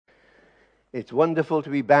It's wonderful to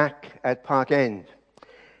be back at Park End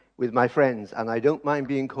with my friends, and I don't mind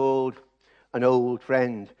being called an old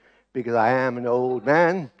friend because I am an old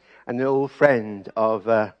man and an old friend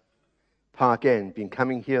of Park End. Been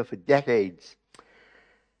coming here for decades.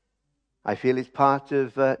 I feel it's part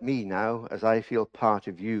of me now as I feel part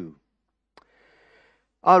of you.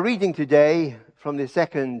 Our reading today from the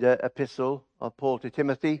second epistle of Paul to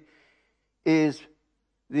Timothy is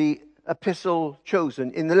the epistle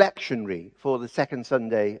chosen in the lectionary for the second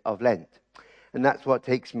Sunday of Lent. And that's what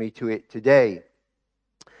takes me to it today.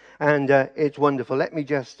 And it's wonderful. Let me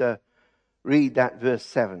just read that verse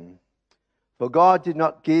 7. For God did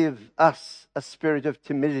not give us a spirit of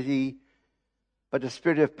timidity, but a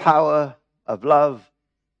spirit of power, of love,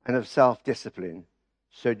 and of self-discipline.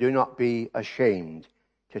 So do not be ashamed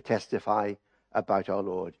to testify about our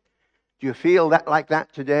Lord. Do you feel that like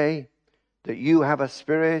that today? That you have a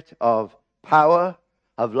spirit of power,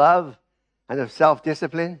 of love, and of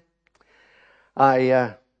self-discipline? We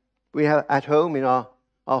have at home in our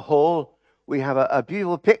hall, we have a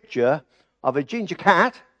beautiful picture of a ginger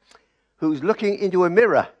cat who's looking into a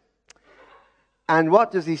mirror. And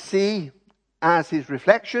what does he see as his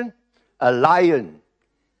reflection? A lion.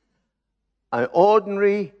 An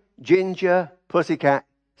ordinary ginger pussycat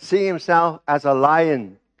seeing himself as a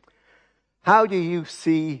lion. How do you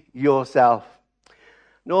see yourself?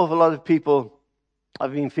 An awful lot of people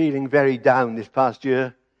have been feeling very down this past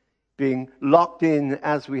year, being locked in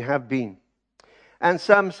as we have been. And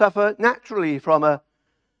some suffer naturally from a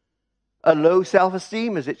low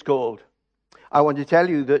self-esteem, as it's called. I want to tell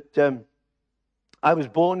you that I was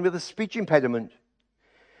born with a speech impediment.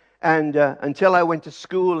 And until I went to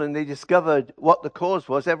school and they discovered what the cause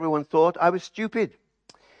was, everyone thought I was stupid.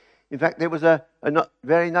 In fact, there was a not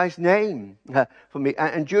very nice name for me.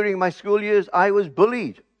 And during my school years, I was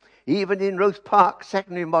bullied, even in Rose Park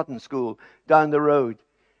Secondary Modern School down the road,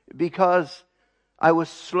 because I was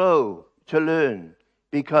slow to learn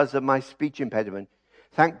because of my speech impediment.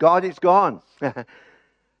 Thank God it's gone.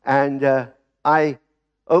 And I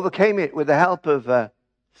overcame it with the help of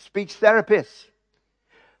speech therapists.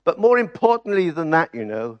 But more importantly than that,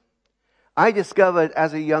 I discovered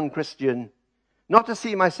as a young Christian not to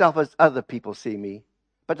see myself as other people see me,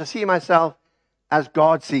 but to see myself as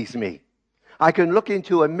God sees me. I can look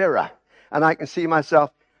into a mirror and I can see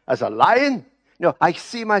myself as a lion. No, I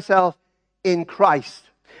see myself in Christ.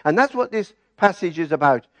 And that's what this passage is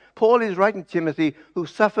about. Paul is writing to Timothy, who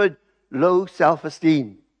suffered low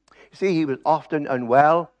self-esteem. You see, he was often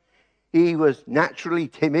unwell. He was naturally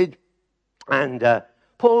timid. And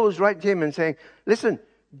Paul was writing to him and saying, listen,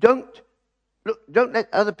 don't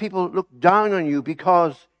let other people look down on you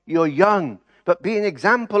because you're young, but be an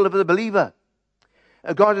example of the believer.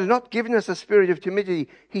 God has not given us a spirit of timidity.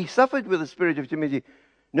 He suffered with a spirit of timidity.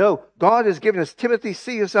 No, God has given us, Timothy,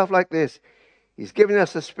 see yourself like this. He's given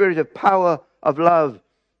us a spirit of power, of love,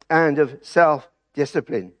 and of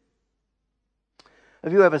self-discipline.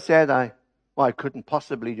 Have you ever said, I couldn't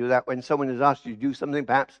possibly do that, when someone has asked you to do something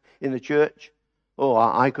perhaps in the church? Oh,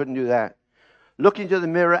 I couldn't do that. Look into the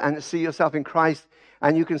mirror and see yourself in Christ,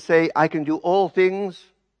 and you can say, I can do all things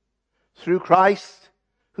through Christ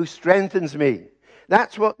who strengthens me.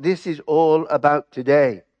 That's what this is all about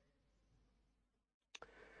today.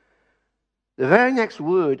 The very next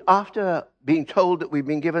word, after being told that we've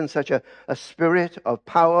been given such a spirit of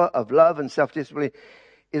power, of love, and self-discipline,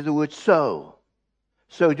 is the word so.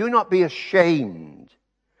 So do not be ashamed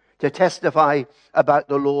to testify about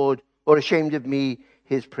the Lord, or ashamed of me,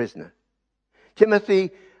 his prisoner.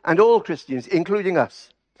 Timothy and all Christians, including us,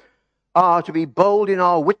 are to be bold in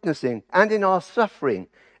our witnessing and in our suffering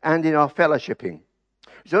and in our fellowshipping.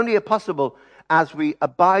 It's only possible as we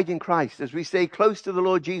abide in Christ, as we stay close to the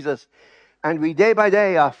Lord Jesus, and we day by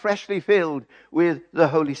day are freshly filled with the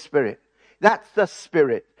Holy Spirit. That's the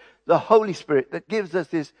Spirit, the Holy Spirit, that gives us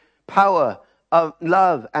this power of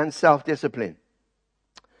love and self-discipline.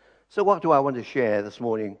 So what do I want to share this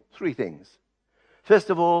morning? 3 things. First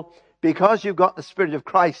of all, because you've got the Spirit of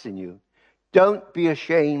Christ in you, don't be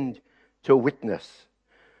ashamed to witness.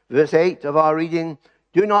 Verse 8 of our reading,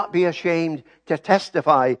 do not be ashamed to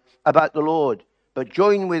testify about the Lord, but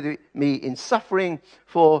join with me in suffering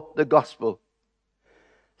for the gospel.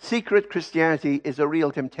 Secret Christianity is a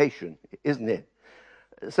real temptation, isn't it?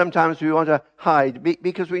 Sometimes we want to hide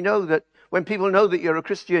because we know that when people know that you're a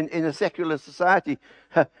Christian in a secular society,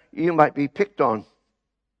 you might be picked on.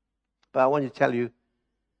 But I want to tell you,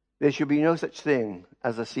 there should be no such thing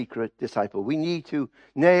as a secret disciple. We need to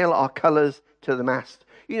nail our colors to the mast.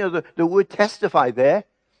 The word testify there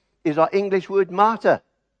is our English word martyr.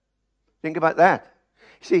 Think about that.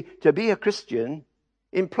 See, to be a Christian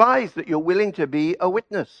implies that you're willing to be a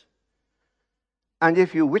witness. And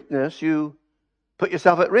if you witness, you put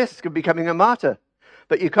yourself at risk of becoming a martyr.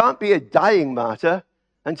 But you can't be a dying martyr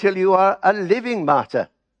until you are a living martyr.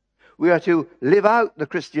 We are to live out the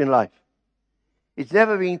Christian life. It's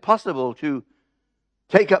never been possible to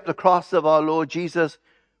take up the cross of our Lord Jesus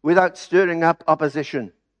without stirring up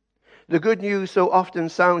opposition. The good news so often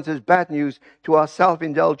sounds as bad news to our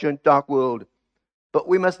self-indulgent dark world. But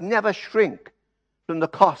we must never shrink from the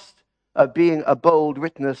cost of being a bold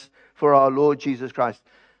witness for our Lord Jesus Christ.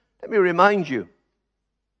 Let me remind you,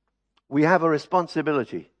 we have a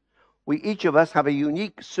responsibility. We each of us have a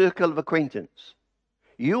unique circle of acquaintance.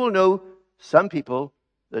 You will know some people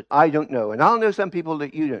that I don't know, and I'll know some people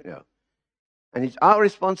that you don't know. And it's our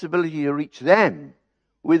responsibility to reach them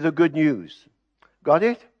with the good news. Got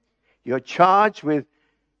it? You're charged with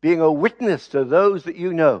being a witness to those that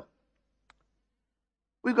you know.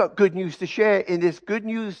 We've got good news to share in this good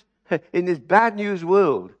news, in this bad news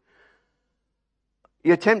world.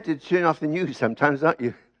 You're tempted to turn off the news sometimes, aren't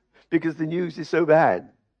you? Because the news is so bad.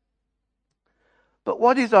 But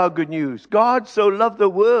what is our good news? God so loved the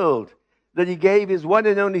world that he gave his one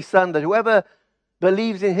and only Son, that whoever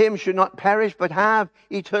believes in him should not perish but have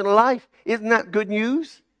eternal life. Isn't that good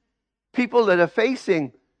news? People that are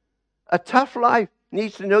facing a tough life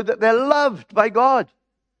need to know that they're loved by God.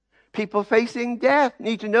 People facing death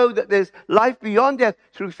need to know that there's life beyond death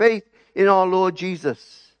through faith in our Lord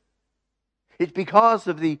Jesus. It's because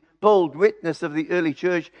of the bold witness of the early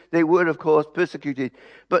church. They were, of course, persecuted,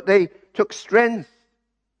 but they took strength.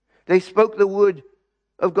 They spoke the word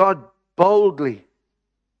of God boldly.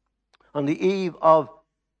 On the eve of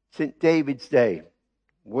St. David's Day,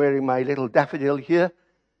 wearing my little daffodil here,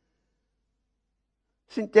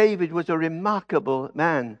 St. David was a remarkable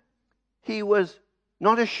man. He was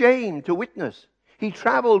not ashamed to witness. He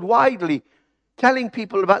traveled widely, telling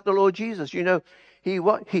people about the Lord Jesus. You know, he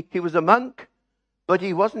was a monk, but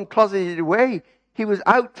he wasn't closeted away. He was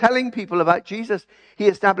out telling people about Jesus. He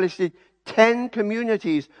established 10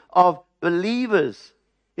 communities of believers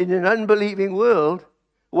in an unbelieving world,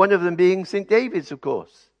 one of them being St. David's, of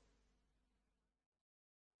course.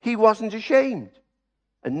 He wasn't ashamed,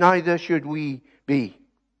 and neither should we be.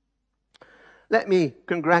 Let me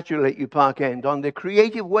congratulate you, Park End, on the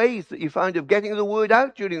creative ways that you found of getting the word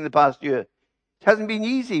out during the past year. It hasn't been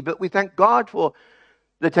easy, but we thank God for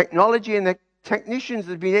the technology and the technicians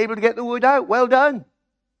that have been able to get the word out. Well done.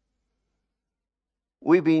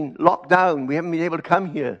 We've been locked down. We haven't been able to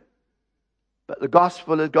come here. But the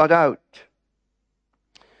gospel has got out.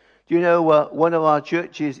 Do you know one of our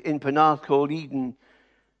churches in Penarth called Eden,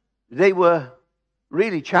 they were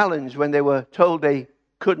really challenged when they were told they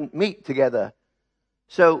couldn't meet together.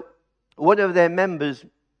 So one of their members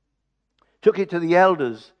took it to the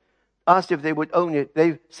elders, asked if they would own it.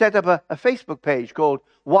 They set up a Facebook page called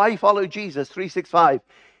Why Follow Jesus 365.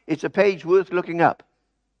 It's a page worth looking up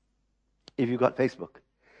if you've got Facebook.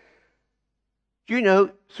 Do you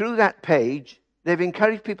know, through that page, they've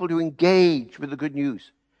encouraged people to engage with the good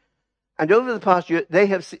news. And over the past year, they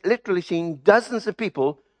have literally seen dozens of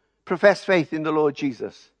people profess faith in the Lord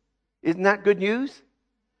Jesus. Isn't that good news?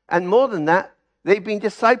 And more than that, they've been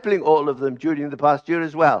discipling all of them during the past year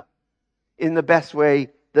as well, in the best way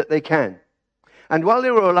that they can. And while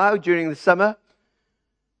they were allowed during the summer,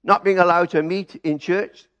 not being allowed to meet in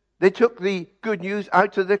church, they took the good news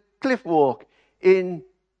out to the cliff walk in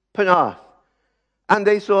Penarth. And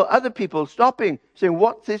they saw other people stopping, saying,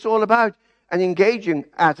 what's this all about? And engaging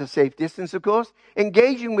at a safe distance, of course,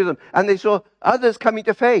 engaging with them. And they saw others coming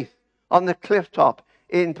to faith on the cliff top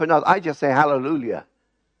in Penarth. I just say hallelujah.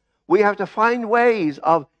 We have to find ways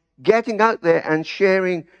of getting out there and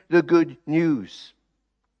sharing the good news.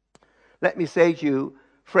 Let me say to you,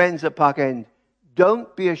 friends at Park End,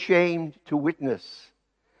 don't be ashamed to witness.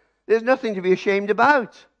 There's nothing to be ashamed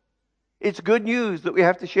about. It's good news that we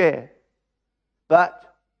have to share.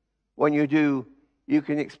 But when you do, you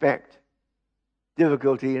can expect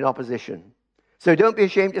difficulty and opposition. So don't be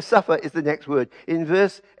ashamed to suffer is the next word. In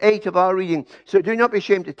verse 8 of our reading. So do not be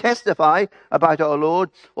ashamed to testify about our Lord,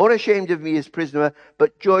 or ashamed of me as prisoner,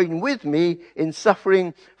 but join with me in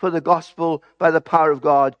suffering for the gospel by the power of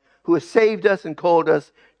God, who has saved us and called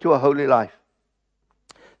us to a holy life.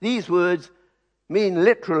 These words mean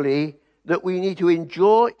literally that we need to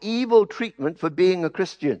endure evil treatment for being a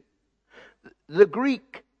Christian. The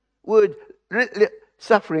Greek word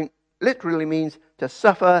suffering literally means to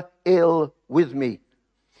suffer ill with me.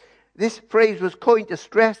 This phrase was coined to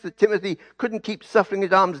stress that Timothy couldn't keep suffering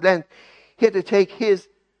at arm's length. He had to take his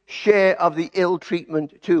share of the ill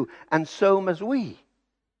treatment too, and so must we.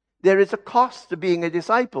 There is a cost to being a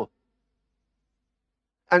disciple.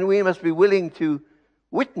 And we must be willing to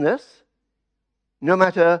witness no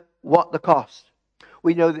matter what the cost.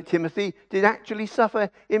 We know that Timothy did actually suffer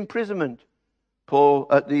imprisonment. Paul,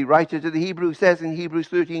 the writer to the Hebrews, says in Hebrews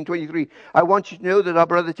 13:23, I want you to know that our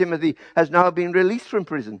brother Timothy has now been released from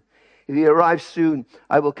prison. If he arrives soon,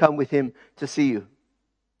 I will come with him to see you.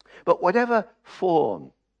 But whatever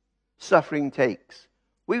form suffering takes,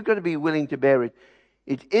 we've got to be willing to bear it.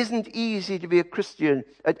 It isn't easy to be a Christian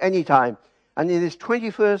at any time. And in this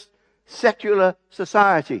 21st secular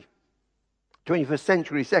society, 21st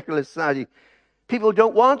century secular society, people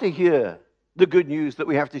don't want to hear the good news that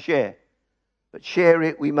we have to share. But share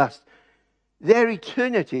it we must. Their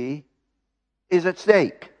eternity is at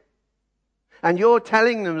stake. And your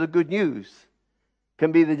telling them the good news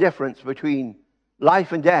can be the difference between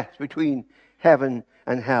life and death, between heaven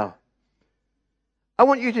and hell. I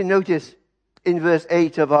want you to notice in verse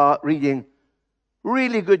 8 of our reading,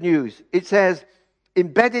 really good news. It says,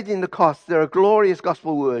 embedded in the cost, there are glorious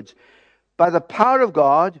gospel words. By the power of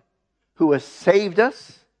God, who has saved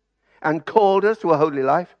us and called us to a holy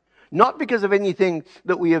life, not because of anything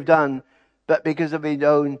that we have done, but because of his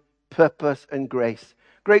own purpose and grace.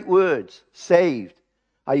 Great words, saved.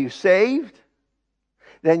 Are you saved?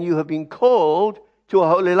 Then you have been called to a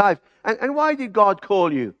holy life. And why did God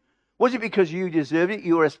call you? Was it because you deserved it?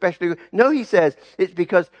 You were especially good? No, he says, it's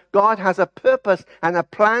because God has a purpose and a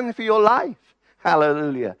plan for your life.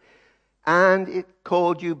 Hallelujah. And it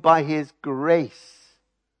called you by his grace.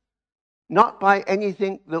 Not by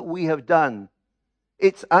anything that we have done.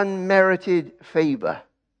 It's unmerited favor.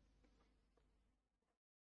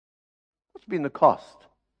 What's been the cost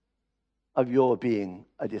of your being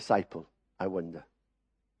a disciple, I wonder?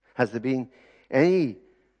 Has there been any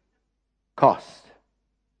cost?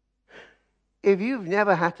 If you've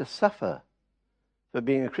never had to suffer for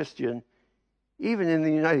being a Christian, even in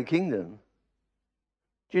the United Kingdom,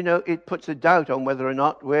 do you know, it puts a doubt on whether or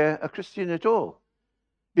not we're a Christian at all.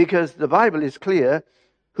 Because the Bible is clear,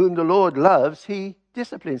 whom the Lord loves, he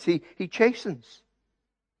disciplines, he chastens.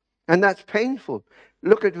 And that's painful.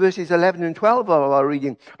 Look at verses 11 and 12 of our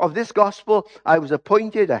reading. Of this gospel I was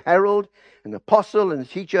appointed a herald, an apostle, and a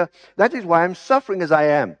teacher. That is why I'm suffering as I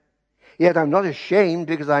am. Yet I'm not ashamed,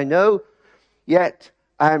 because I know, yet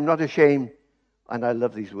I am not ashamed. And I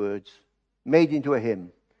love these words, made into a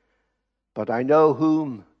hymn. But I know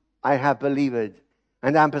whom I have believed,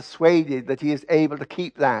 and am persuaded that he is able to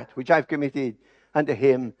keep that which I've committed unto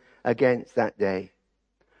him against that day.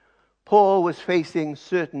 Paul was facing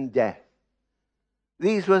certain death.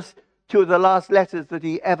 These were two of the last letters that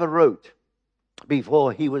he ever wrote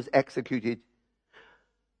before he was executed.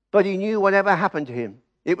 But he knew whatever happened to him,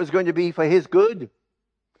 it was going to be for his good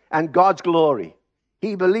and God's glory.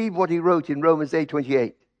 He believed what he wrote in Romans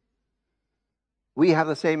 8:28. We have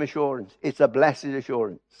the same assurance. It's a blessed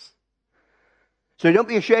assurance. So don't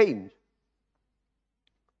be ashamed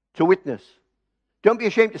to witness. Don't be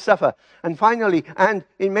ashamed to suffer. And finally, and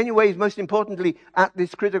in many ways, most importantly, at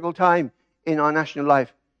this critical time in our national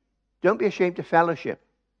life, don't be ashamed to fellowship.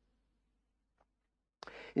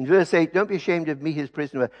 In verse 8, don't be ashamed of me, his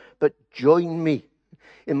prisoner, but join me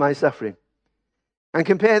in my suffering. And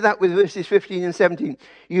compare that with verses 15 and 17.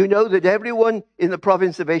 You know that everyone in the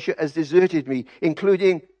province of Asia has deserted me,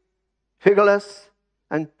 including Phygelus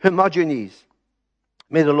and Hermogenes.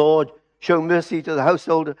 May the Lord show mercy to the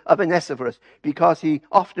household of Onesiphorus, because he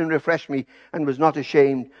often refreshed me and was not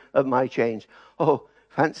ashamed of my chains. Oh,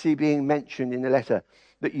 fancy being mentioned in a letter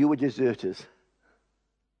that you were deserters.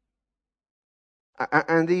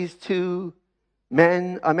 And these two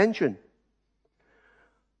men are mentioned.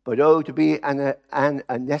 But oh, to be an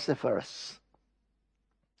Onesiphorus.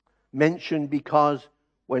 Mentioned because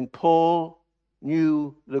when Paul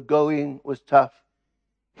knew the going was tough,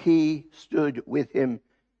 he stood with him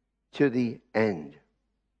to the end.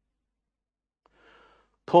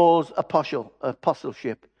 Paul's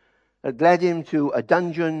apostleship had led him to a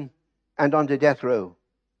dungeon and onto death row.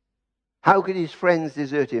 How could his friends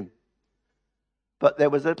desert him? But there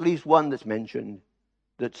was at least one that's mentioned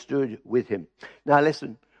that stood with him. Now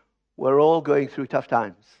listen, we're all going through tough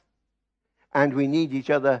times. And we need each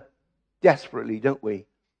other desperately, don't we?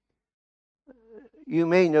 You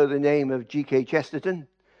may know the name of G.K. Chesterton.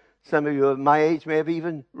 Some of you of my age may have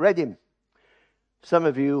even read him. Some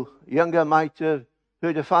of you younger might have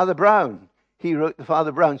heard of Father Brown. He wrote the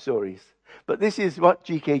Father Brown stories. But this is what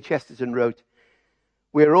G.K. Chesterton wrote.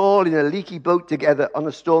 We're all in a leaky boat together on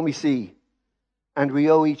a stormy sea, and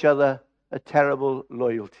we owe each other a terrible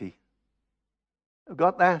loyalty.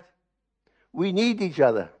 Got that? We need each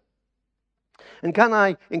other. And can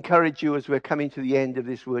I encourage you as we're coming to the end of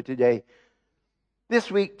this word today,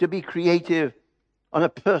 this week, to be creative on a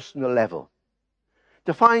personal level,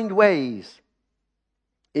 to find ways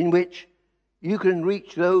in which you can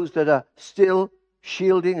reach those that are still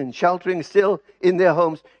shielding and sheltering, still in their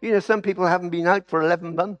homes. You know, some people haven't been out for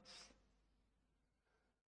 11 months.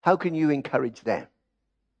 How can you encourage them?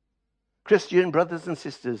 Christian brothers and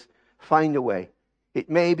sisters, find a way. It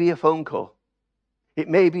may be a phone call. It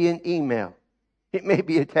may be an email. It may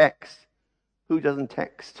be a text. Who doesn't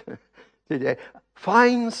text today?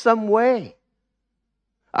 Find some way.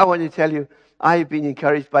 I want to tell you, I've been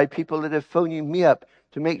encouraged by people that have phoned me up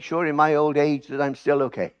to make sure in my old age that I'm still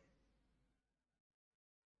okay.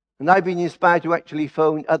 And I've been inspired to actually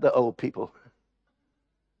phone other old people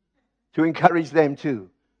to encourage them too.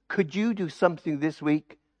 Could you do something this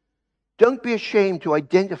week? Don't be ashamed to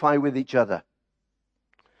identify with each other.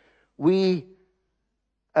 We,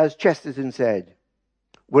 as Chesterton said,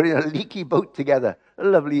 we're in a leaky boat together. A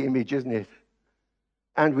lovely image, isn't it?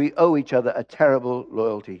 And we owe each other a terrible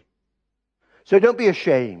loyalty. So don't be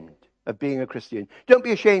ashamed of being a Christian. Don't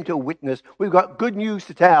be ashamed to witness. We've got good news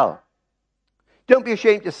to tell. Don't be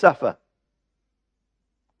ashamed to suffer.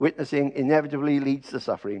 Witnessing inevitably leads to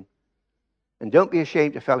suffering. And don't be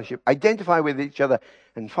ashamed to fellowship. Identify with each other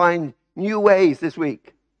and find new ways this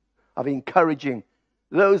week of encouraging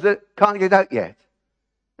those that can't get out yet.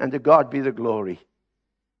 And to God be the glory.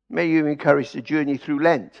 May you encourage the journey through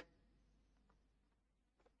Lent.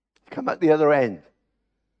 Come at the other end,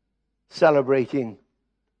 celebrating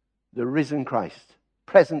the risen Christ,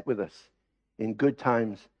 present with us in good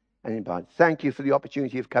times and in bad. Thank you for the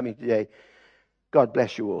opportunity of coming today. God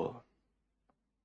bless you all.